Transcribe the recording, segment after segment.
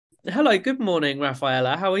Hello, good morning,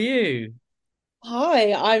 Rafaella. How are you?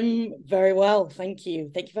 Hi, I'm very well, thank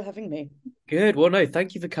you. Thank you for having me. Good. Well, no,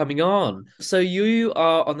 thank you for coming on. So you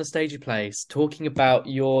are on the stage place talking about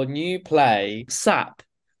your new play, Sap,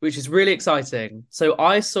 which is really exciting. So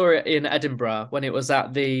I saw it in Edinburgh when it was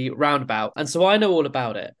at the Roundabout, and so I know all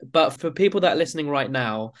about it. But for people that are listening right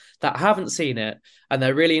now that haven't seen it and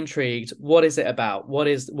they're really intrigued, what is it about? What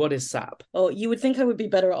is Sap? Oh, you would think I would be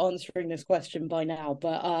better at answering this question by now,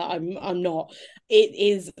 but I'm not. It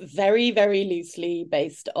is very, very loosely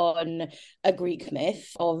based on a Greek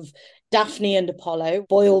myth of Daphne and Apollo,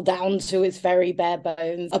 boiled down to its very bare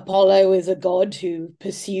bones. Apollo is a god who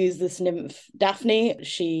pursues this nymph Daphne.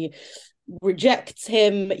 She rejects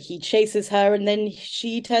him, he chases her, and then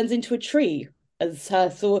she turns into a tree as her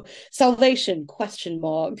sort of salvation question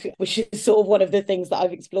mark, which is sort of one of the things that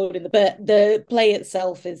I've explored in the play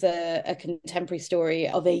itself is a contemporary story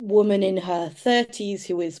of a woman in her 30s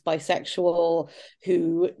who is bisexual,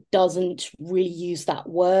 who doesn't really use that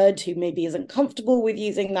word, who maybe isn't comfortable with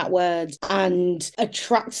using that word, and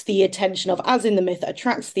attracts the attention of, as in the myth,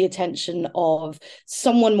 attracts the attention of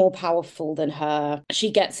someone more powerful than her. She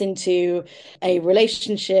gets into a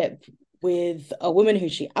relationship with a woman who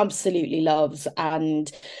she absolutely loves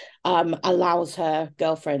and allows her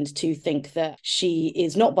girlfriend to think that she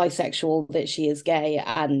is not bisexual, that she is gay,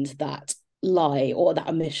 and that lie or that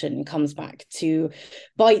omission comes back to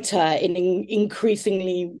bite her in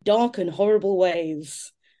increasingly dark and horrible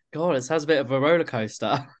ways. God, it sounds a bit of a roller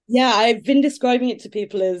coaster. Yeah, I've been describing it to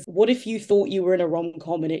people as what if you thought you were in a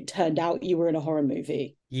rom-com and it turned out you were in a horror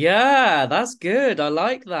movie? Yeah, that's good. I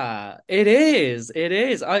like that. It is. It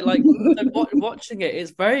is. I like so watching it.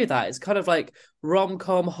 It's very that. It's kind of like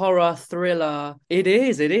rom-com horror thriller. It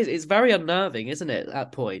is. It is. It's very unnerving, isn't it,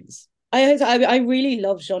 at points? I really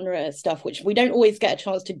love genre stuff, which we don't always get a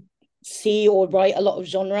chance to see or write a lot of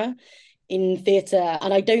genre in theatre.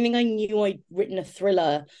 And I don't think I knew I'd written a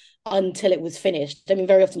thriller until it was finished. I mean,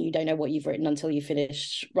 very often you don't know what you've written until you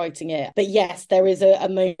finish writing it. But yes, there is a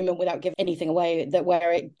moment without giving anything away that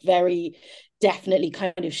where it very definitely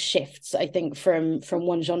kind of shifts, I think, from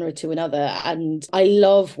one genre to another. And I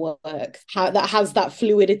love work that has that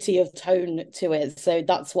fluidity of tone to it. So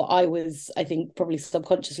that's what I was, I think, probably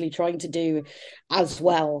subconsciously trying to do as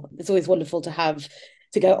well. It's always wonderful to have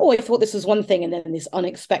to go, oh, I thought this was one thing, and then this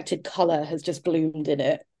unexpected color has just bloomed in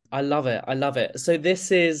it. I love it. I love it. So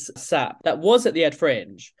this is SAP that was at the Ed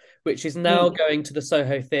Fringe, which is now Mm. going to the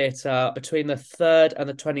Soho Theatre between the 3rd and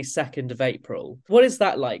the 22nd of April. What is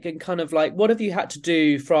that like? And kind of like, what have you had to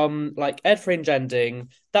do from like Ed Fringe ending,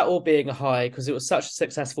 that all being a high because it was such a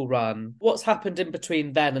successful run? What's happened in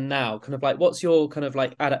between then and now? Kind of like, what's your kind of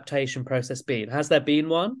like adaptation process been? Has there been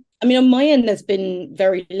one? I mean, on my end, there's been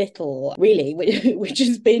very little, really, which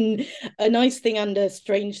has been a nice thing and a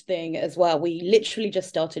strange thing as well. We literally just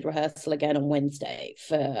started rehearsal again on Wednesday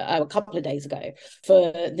for a couple of days ago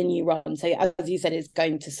for the new run. So, as you said, it's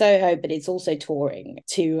going to Soho, but it's also touring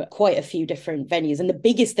to quite a few different venues. And the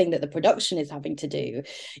biggest thing that the production is having to do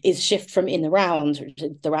is shift from in the round.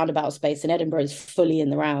 The roundabout space in Edinburgh is fully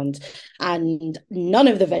in the round, and none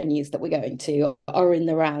of the venues that we're going to are in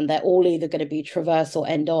the round. They're all either going to be traverse or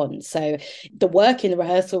end on. So the work in the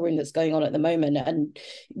rehearsal room that's going on at the moment, and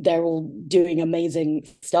they're all doing amazing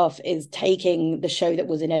stuff, is taking the show that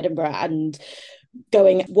was in Edinburgh and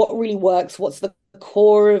going, what really works? What's the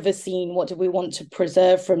core of a scene? What do we want to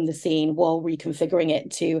preserve from the scene while reconfiguring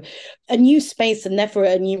it to a new space and therefore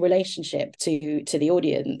a new relationship to the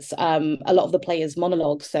audience? A lot of the players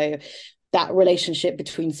monologue, so that relationship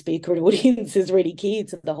between speaker and audience is really key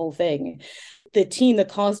to the whole thing. The team, the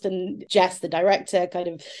cast, and Jess, the director, kind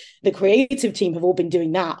of the creative team have all been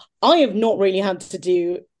doing that. I have not really had to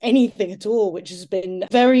do anything at all, which has been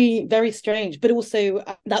very, very strange. But also,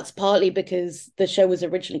 that's partly because the show was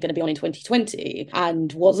originally going to be on in 2020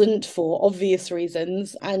 and wasn't for obvious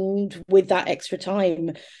reasons. And with that extra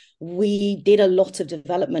time, we did a lot of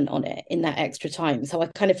development on it in that extra time. So I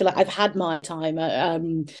kind of feel like I've had my time. I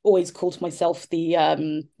always called myself the,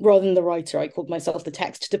 rather than the writer, I called myself the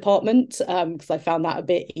text department because I found that a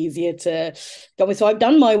bit easier to go with. So I've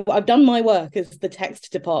done my work as the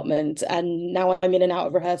text department, and now I'm in and out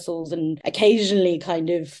of rehearsals and occasionally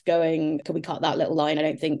kind of going, can we cut that little line? I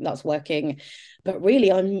don't think that's working. But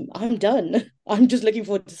really, I'm done. I'm just looking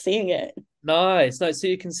forward to seeing it. Nice. No, so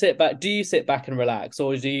you can sit back. Do you sit back and relax,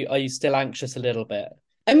 or are you still anxious a little bit?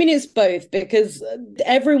 I mean, it's both because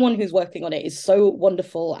everyone who's working on it is so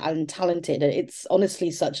wonderful and talented. It's honestly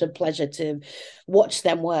such a pleasure to watch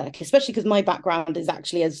them work, especially because my background is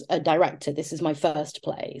actually as a director. This is my first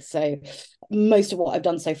play. So most of what I've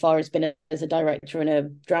done so far has been as a director and a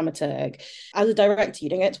dramaturg. As a director, you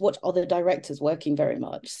don't get to watch other directors working very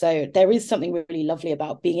much. So there is something really lovely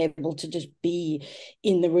about being able to just be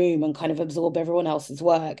in the room and kind of absorb everyone else's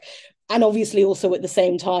work. And obviously, also at the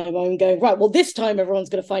same time, I'm going, right, well, this time everyone's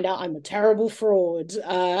going to find out I'm a terrible fraud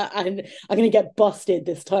and I'm going to get busted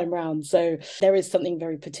this time round. So there is something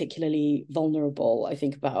very particularly vulnerable, I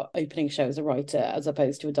think, about opening show as a writer as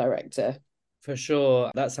opposed to a director. For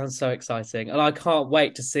sure. That sounds so exciting. And I can't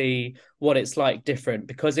wait to see what it's like different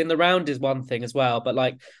because in the round is one thing as well. But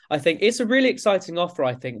like I think it's a really exciting offer,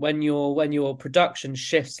 I think, when your production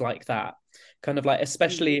shifts like that. Kind of like,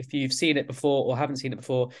 especially if you've seen it before or haven't seen it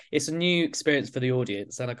before, it's a new experience for the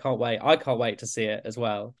audience, and I can't wait. I can't wait to see it as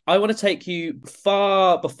well. I want to take you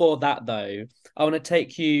far before that, though. I want to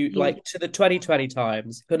take you Mm. like to the 2020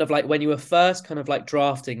 times, kind of like when you were first kind of like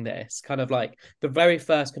drafting this, kind of like the very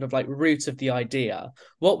first kind of like root of the idea.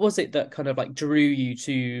 What was it that kind of like drew you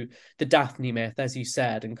to the Daphne myth, as you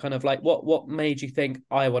said, and kind of like what made you think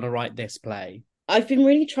I want to write this play? I've been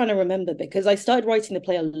really trying to remember because I started writing the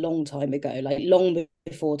play a long time ago, like long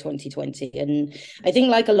before 2020. And I think,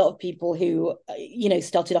 like a lot of people who,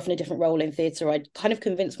 started off in a different role in theatre, I'd kind of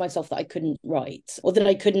convinced myself that I couldn't write or that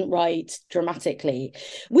I couldn't write dramatically,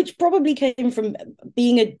 which probably came from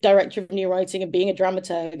being a director of new writing and being a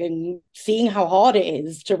dramaturg and seeing how hard it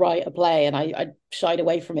is to write a play. And I shied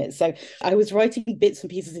away from it. So I was writing bits and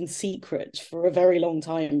pieces in secret for a very long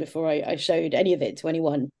time before I showed any of it to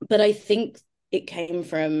anyone. But I think it came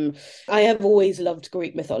from, I have always loved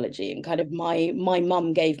Greek mythology, and kind of my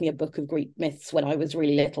mum gave me a book of Greek myths when I was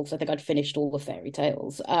really little, so I think I'd finished all the fairy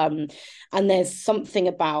tales. And there's something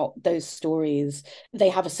about those stories, they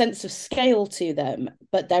have a sense of scale to them,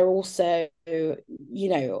 but they're also, I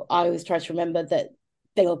always try to remember that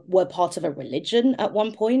they were part of a religion at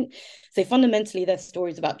one point. So fundamentally, they're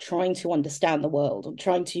stories about trying to understand the world, or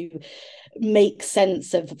trying to make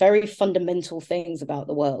sense of very fundamental things about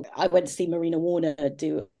the world. I went to see Marina Warner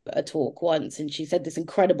do a talk once, and she said this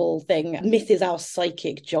incredible thing: myth is our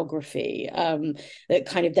psychic geography. That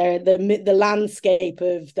kind of the landscape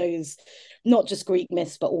of those, not just Greek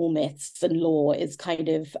myths, but all myths and lore, is kind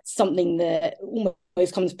of something that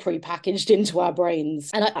almost comes pre-packaged into our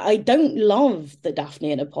brains. And I don't love the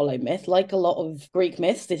Daphne and Apollo myth. Like a lot of Greek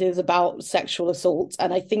myths, it is about sexual assault.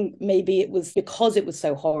 And I think maybe it was because it was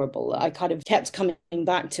so horrible, I kind of kept coming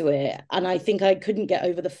back to it. And I think I couldn't get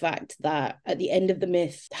over the fact that at the end of the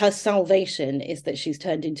myth, her salvation is that she's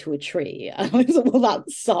turned into a tree. And I was like, well, that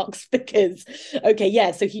sucks because, okay,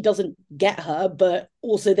 yeah, so he doesn't get her, but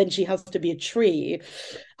also then she has to be a tree.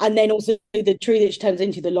 And then also the tree that she turns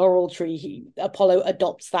into, the laurel tree, Apollo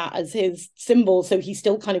adopts that as his symbol. So he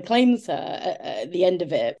still kind of claims her at the end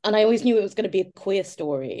of it. And I always knew it was going to be a queer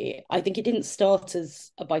story. I think it didn't start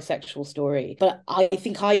as a bisexual story, but I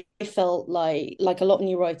think I felt like a lot of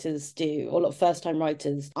new writers do, or a lot of first time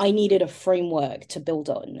writers, I needed a framework to build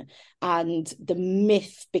on. And the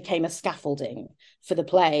myth became a scaffolding for the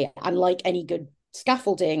play. And like any good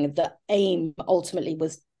scaffolding, the aim ultimately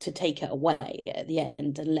was to take it away at the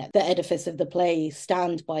end and let the edifice of the play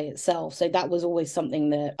stand by itself. So that was always something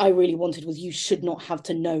that I really wanted, was you should not have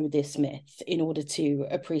to know this myth in order to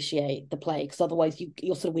appreciate the play, because otherwise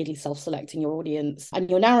you're sort of weirdly self-selecting your audience and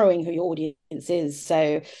you're narrowing who your audience is.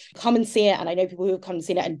 So come and see it. And I know people who have come and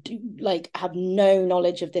seen it and do, like, have no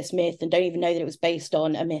knowledge of this myth and don't even know that it was based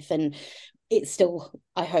on a myth, and it's still,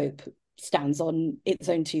 I hope, stands on its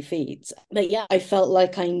own 2 feet. But yeah, I felt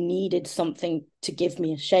like I needed something to give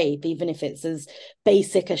me a shape, even if it's as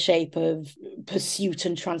basic a shape of pursuit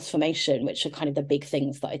and transformation, which are kind of the big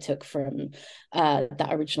things that I took from that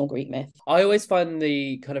original Greek myth. I always find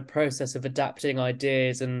the kind of process of adapting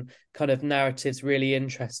ideas and kind of narratives really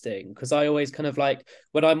interesting, because I always kind of like,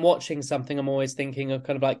 when I'm watching something, I'm always thinking of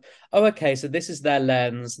kind of like, oh, okay, so this is their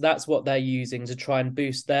lens. That's what they're using to try and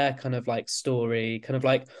boost their kind of like story, kind of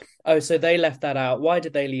like, oh, so they left that out. Why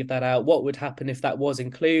did they leave that out? What would happen if that was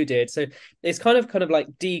included? So it's kind of like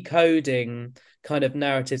decoding kind of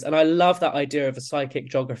narratives. And I love that idea of a psychic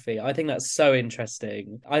geography. I think that's so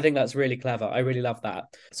interesting. I think that's really clever. I really love that.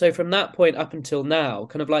 So from that point up until now,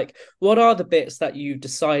 kind of like, what are the bits that you've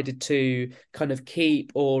decided to kind of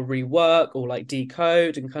keep or rework or like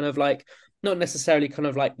decode, and kind of like, not necessarily kind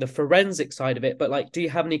of like the forensic side of it, but like, do you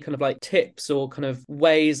have any kind of like tips or kind of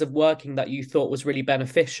ways of working that you thought was really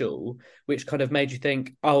beneficial, which kind of made you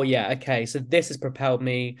think, oh, yeah, okay, so this has propelled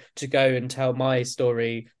me to go and tell my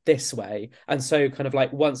story this way. And so, kind of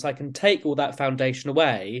like, once I can take all that foundation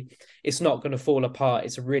away, it's not going to fall apart.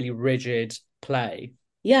 It's a really rigid play.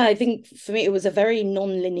 Yeah, I think for me, it was a very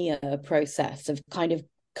non-linear process of kind of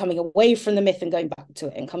coming away from the myth and going back to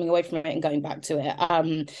it and coming away from it and going back to it.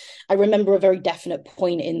 I remember a very definite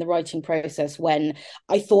point in the writing process when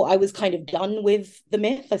I thought I was kind of done with the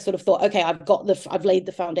myth. I sort of thought, okay, I've laid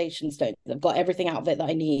the foundation stones. I've got everything out of it that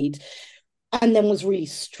I need, and then was really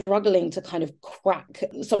struggling to kind of crack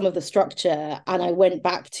some of the structure. And I went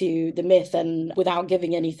back to the myth, and without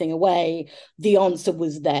giving anything away, the answer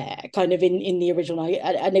was there, kind of in the original.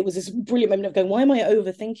 And it was this brilliant moment of going, why am I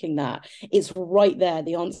overthinking that? It's right there.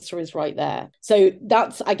 The answer is right there. So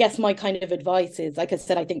that's, I guess, my kind of advice is, like I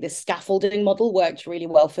said, I think this scaffolding model works really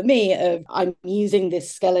well for me. Of I'm using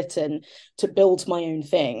this skeleton to build my own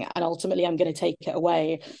thing, and ultimately I'm going to take it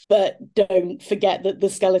away. But don't forget that the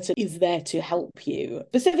skeleton is there to help you.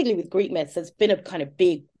 Specifically with Greek myths, there's been a kind of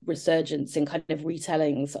big resurgence in kind of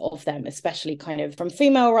retellings of them, especially kind of from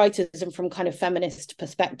female writers and from kind of feminist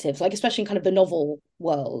perspectives, like especially in kind of the novel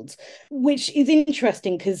world, which is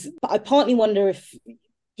interesting because I partly wonder if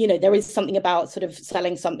there is something about sort of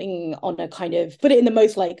selling something on a kind of, put it in the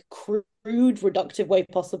most like crude, reductive way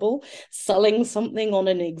possible, selling something on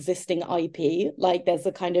an existing IP. Like there's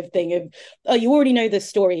a kind of thing of, oh, you already know this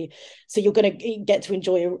story, so you're going to get to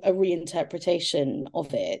enjoy a reinterpretation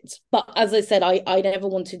of it. But as I said, I never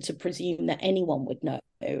wanted to presume that anyone would know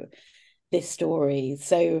this story.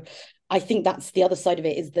 So I think that's the other side of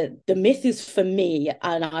it, is that the myth is for me,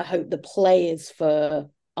 and I hope the play is for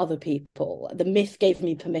other people. The myth gave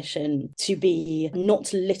me permission to be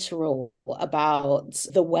not literal about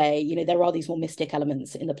the way, there are these more mystic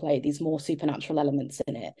elements in the play, these more supernatural elements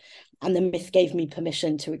in it. And the myth gave me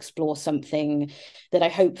permission to explore something that I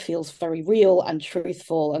hope feels very real and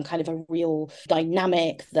truthful, and kind of a real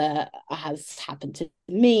dynamic that has happened to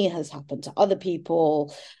me, has happened to other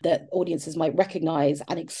people, that audiences might recognize,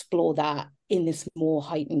 and explore that in this more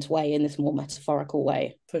heightened way, in this more metaphorical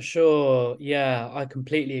way. For sure. Yeah, I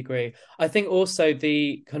completely agree. I think also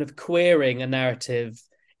the kind of queering a narrative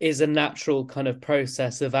is a natural kind of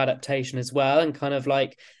process of adaptation as well, and kind of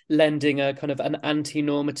like lending a kind of an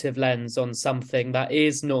anti-normative lens on something that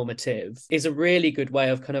is normative is a really good way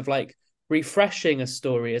of kind of like refreshing a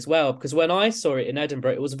story as well. Because when I saw it in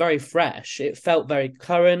Edinburgh, it was very fresh. It felt very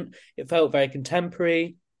current. It felt very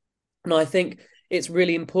contemporary. And I think it's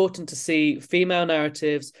really important to see female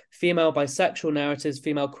narratives, female bisexual narratives,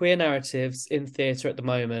 female queer narratives in theatre at the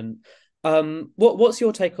moment. What's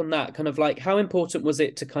your take on that? Kind of like, how important was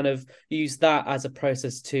it to kind of use that as a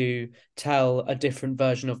process to tell a different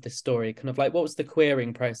version of this story? Kind of like, what was the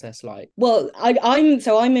queering process like? Well,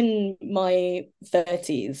 I'm in my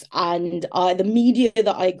 30s, and the media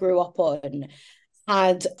that I grew up on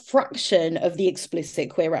had fraction of the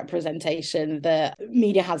explicit queer representation that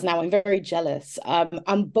media has now. I'm very jealous.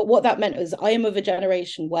 But what that meant was, I am of a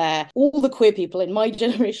generation where all the queer people in my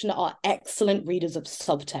generation are excellent readers of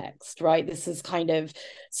subtext, right? This is kind of,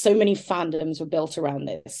 so many fandoms were built around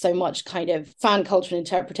this. So much kind of fan culture and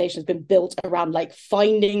interpretation has been built around like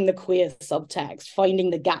finding the queer subtext,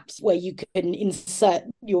 finding the gaps where you can insert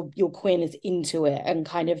your queerness into it and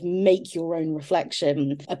kind of make your own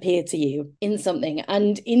reflection appear to you in something.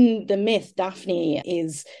 And in the myth, Daphne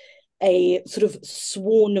is a sort of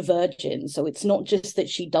sworn virgin. So it's not just that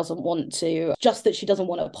she doesn't want to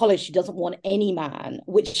polish, she doesn't want any man,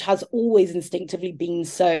 which has always instinctively been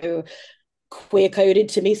so queer coded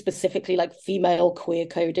to me, specifically like female queer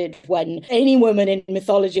coded. When any woman in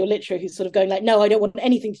mythology or literature who's sort of going like, no, I don't want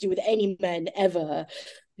anything to do with any men ever,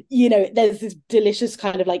 there's this delicious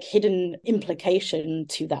kind of like hidden implication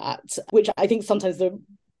to that, which I think sometimes the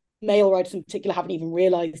male writers in particular haven't even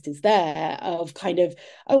realized is there, of kind of,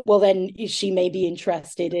 oh, well, then she may be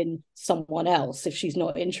interested in someone else if she's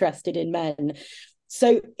not interested in men.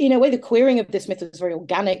 So in a way, the queering of this myth was very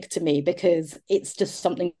organic to me, because it's just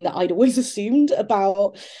something that I'd always assumed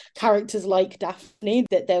about characters like Daphne,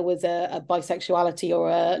 that there was a bisexuality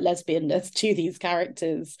or a lesbianness to these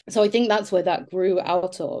characters. So I think that's where that grew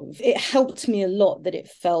out of. It helped me a lot that it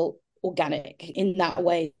felt organic in that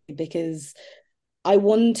way, because I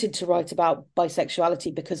wanted to write about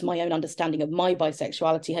bisexuality because my own understanding of my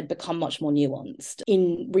bisexuality had become much more nuanced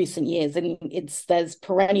in recent years. And there's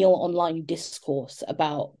perennial online discourse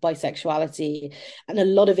about bisexuality. And a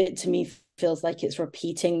lot of it to me feels like it's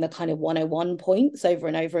repeating the kind of 101 points over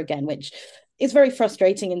and over again, which is very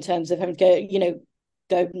frustrating in terms of having to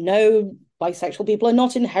go, no, bisexual people are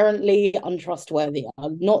not inherently untrustworthy, are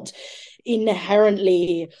not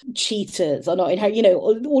inherently cheaters, are not inherent,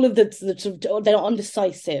 all of the sort of, they're not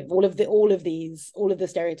undecisive, all of the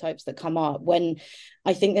stereotypes that come up. When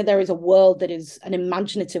I think that there is a world that is an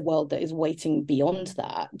imaginative world that is waiting beyond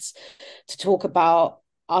that to talk about.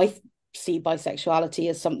 I see bisexuality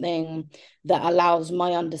as something that allows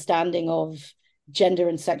my understanding of gender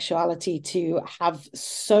and sexuality to have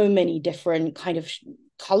so many different kind of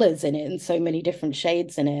colors in it and so many different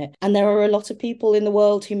shades in it. And there are a lot of people in the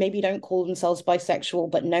world who maybe don't call themselves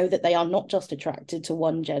bisexual, but know that they are not just attracted to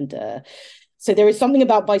one gender. So there is something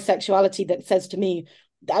about bisexuality that says to me,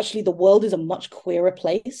 actually, the world is a much queerer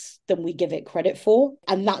place than we give it credit for.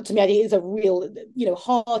 And that to me, I think, is a real,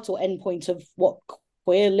 heart or end point of what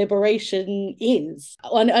queer liberation is.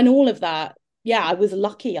 And all of that, yeah, I was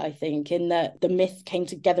lucky, I think, in that the myth came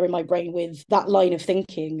together in my brain with that line of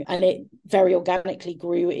thinking, and it very organically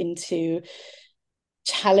grew into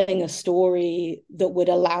telling a story that would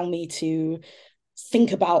allow me to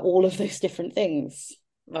think about all of those different things.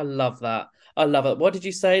 I love that. I love it. What did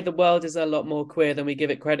you say? The world is a lot more queer than we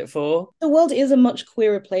give it credit for. The world is a much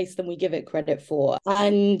queerer place than we give it credit for.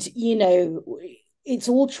 And, it's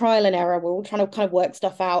all trial and error. We're all trying to kind of work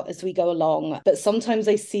stuff out as we go along. But sometimes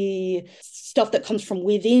I see stuff that comes from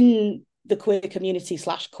within the queer community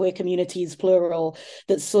 / queer communities plural,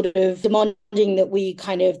 that's sort of demanding that we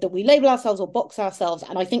label ourselves or box ourselves.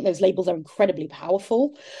 And I think those labels are incredibly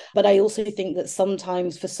powerful. But I also think that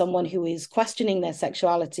sometimes for someone who is questioning their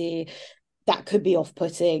sexuality, that could be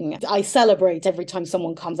off-putting. I celebrate every time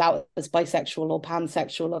someone comes out as bisexual or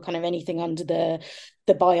pansexual or kind of anything under the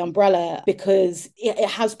bi umbrella, because it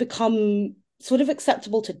has become sort of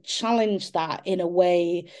acceptable to challenge that in a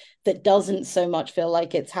way that doesn't so much feel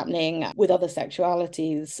like it's happening with other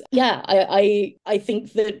sexualities. Yeah, I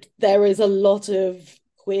think that there is a lot of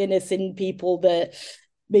queerness in people that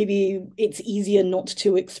maybe it's easier not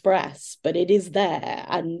to express, but it is there.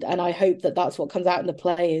 And I hope that that's what comes out in the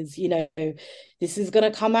play is, this is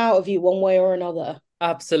going to come out of you one way or another.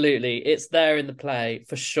 Absolutely. It's there in the play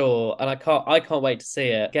for sure. And I can't wait to see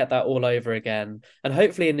it, get that all over again. And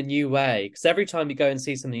hopefully in a new way. Because every time you go and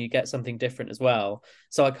see something, you get something different as well.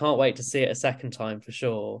 So I can't wait to see it a second time for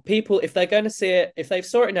sure. People, if they're going to see it, if they've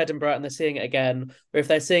saw it in Edinburgh and they're seeing it again, or if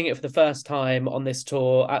they're seeing it for the first time on this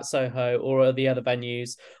tour at Soho or the other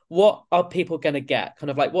venues, what are people going to get? Kind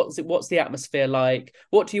of like, what's the atmosphere like?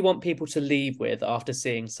 What do you want people to leave with after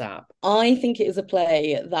seeing SAP? I think it is a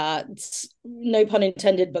play that, no pun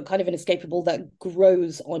intended, but kind of inescapable, that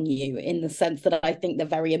grows on you, in the sense that I think the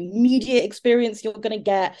very immediate experience you're going to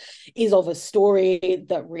get is of a story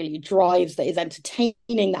that really drives, that is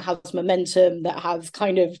entertaining, that has momentum, that has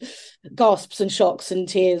kind of gasps and shocks and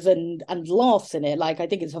tears and laughs in it. Like, I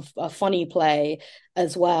think it's a funny play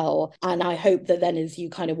as well. And I hope that then as you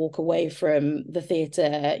kind of walk away from the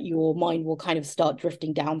theatre, your mind will kind of start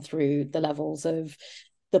drifting down through the levels of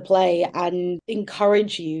the play and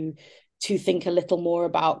encourage you to think a little more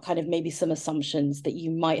about kind of maybe some assumptions that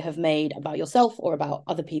you might have made about yourself or about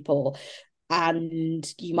other people. And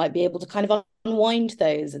you might be able to kind of unwind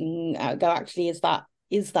those and go, actually, is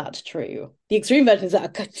that true? The extreme version is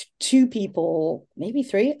that two people, maybe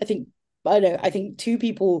three, I think two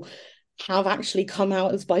people have actually come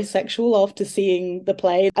out as bisexual after seeing the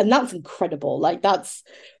play. And that's incredible. Like, that's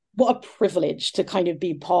what a privilege to kind of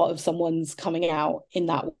be part of someone's coming out in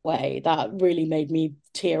that way. That really made me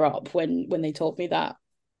tear up when they told me that.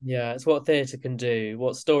 Yeah, it's what theatre can do,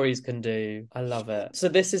 what stories can do. I love it. So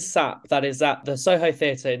this is SAP, that is at the Soho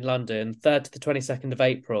Theatre in London, 3rd to the 22nd of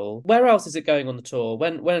April. Where else is it going on the tour?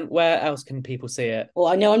 Where else can people see it? Well,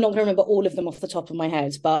 I know I'm not going to remember all of them off the top of my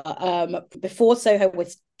head, but before Soho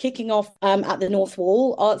was kicking off at the North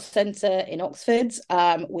Wall Arts Centre in Oxford,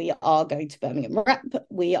 we are going to Birmingham Rep,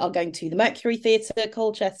 we are going to the Mercury Theatre,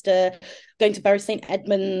 Colchester, going to Bury St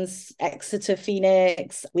Edmunds, Exeter,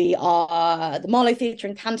 Phoenix. We are the Marlow Theatre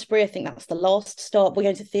in Canterbury. I think that's the last stop. We're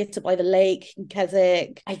going to Theatre by the Lake in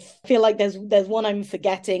Keswick. I feel like there's one I'm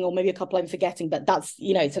forgetting, or maybe a couple I'm forgetting, but that's, so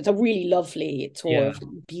it's a really lovely tour Yeah, of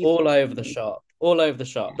beautiful. all over the shop. All over the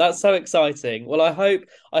shop. That's so exciting. Well, I hope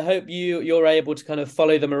you're able to kind of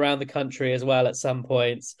follow them around the country as well at some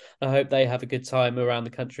points. I hope they have a good time around the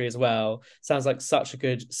country as well. Sounds like such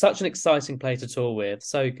an exciting play to tour with.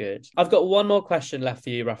 So good. I've got one more question left for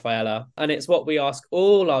you, Rafaella, and it's what we ask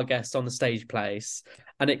all our guests on the stage place.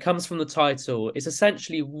 And it comes from the title. It's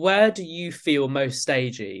essentially, where do you feel most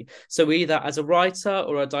stagey? So either as a writer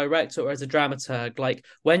or a director or as a dramaturg, like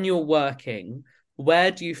when you're working,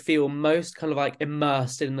 where do you feel most kind of like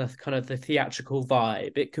immersed in the kind of the theatrical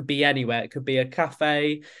vibe? It could be anywhere. It could be a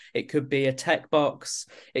cafe, it could be a tech box,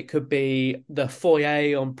 it could be the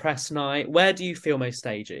foyer on press night. Where do you feel most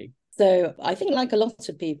stagey? So I think, like a lot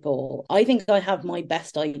of people, I think I have my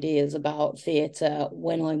best ideas about theatre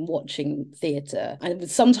when I'm watching theatre. And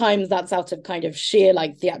sometimes that's out of kind of sheer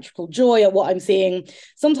like theatrical joy at what I'm seeing.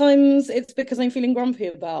 Sometimes it's because I'm feeling grumpy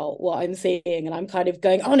about what I'm seeing and I'm kind of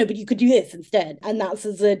going, oh no, but you could do this instead. And that's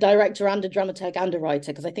as a director and a dramaturg and a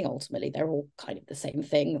writer, because I think ultimately they're all kind of the same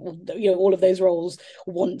thing. You know, all of those roles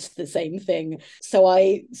want the same thing. So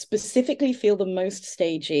I specifically feel the most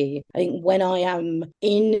stagey, I think, when I am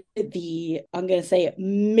in the, I'm going to say,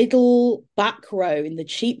 middle back row in the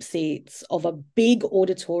cheap seats of a big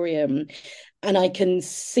auditorium, and I can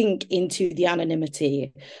sink into the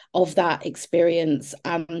anonymity of that experience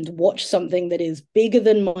and watch something that is bigger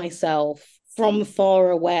than myself from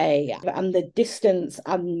far away, and the distance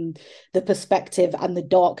and the perspective and the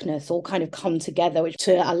darkness all kind of come together, which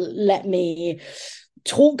to let me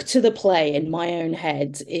talk to the play in my own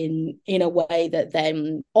head in a way that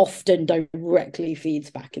then often directly feeds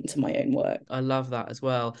back into my own work. I love that as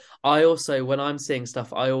well. I also, when I'm seeing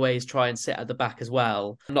stuff, I always try and sit at the back as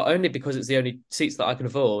well. Not only because it's the only seats that I can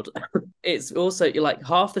afford, it's also like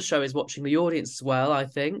half the show is watching the audience as well, I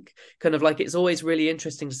think. Kind of like it's always really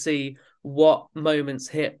interesting to see what moments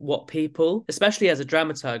hit what people, especially as a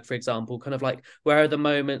dramaturg, for example, kind of like where are the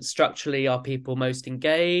moments structurally are people most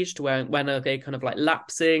engaged? When are they kind of like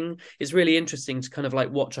lapsing? It's really interesting to kind of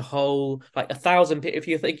like watch a whole like 1,000 if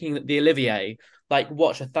you're thinking that the Olivier, like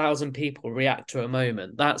watch 1,000 people react to a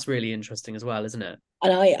moment. That's really interesting as well, isn't it?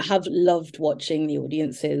 And I have loved watching the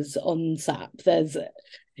audiences on SAP. There's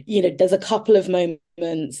a couple of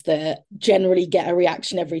moments that generally get a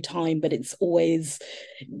reaction every time, but it's always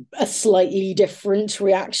a slightly different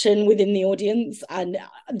reaction within the audience. And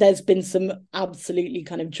there's been some absolutely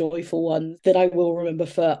kind of joyful ones that I will remember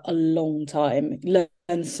for a long time.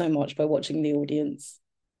 Learn so much by watching the audience.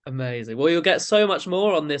 Amazing. Well, you'll get so much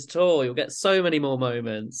more on this tour. You'll get so many more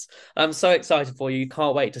moments. I'm so excited for you.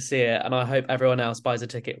 Can't wait to see it. And I hope everyone else buys a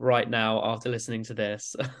ticket right now after listening to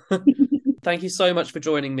this. Thank you so much for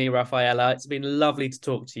joining me, Rafaella. It's been lovely to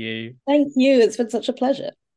talk to you. Thank you. It's been such a pleasure.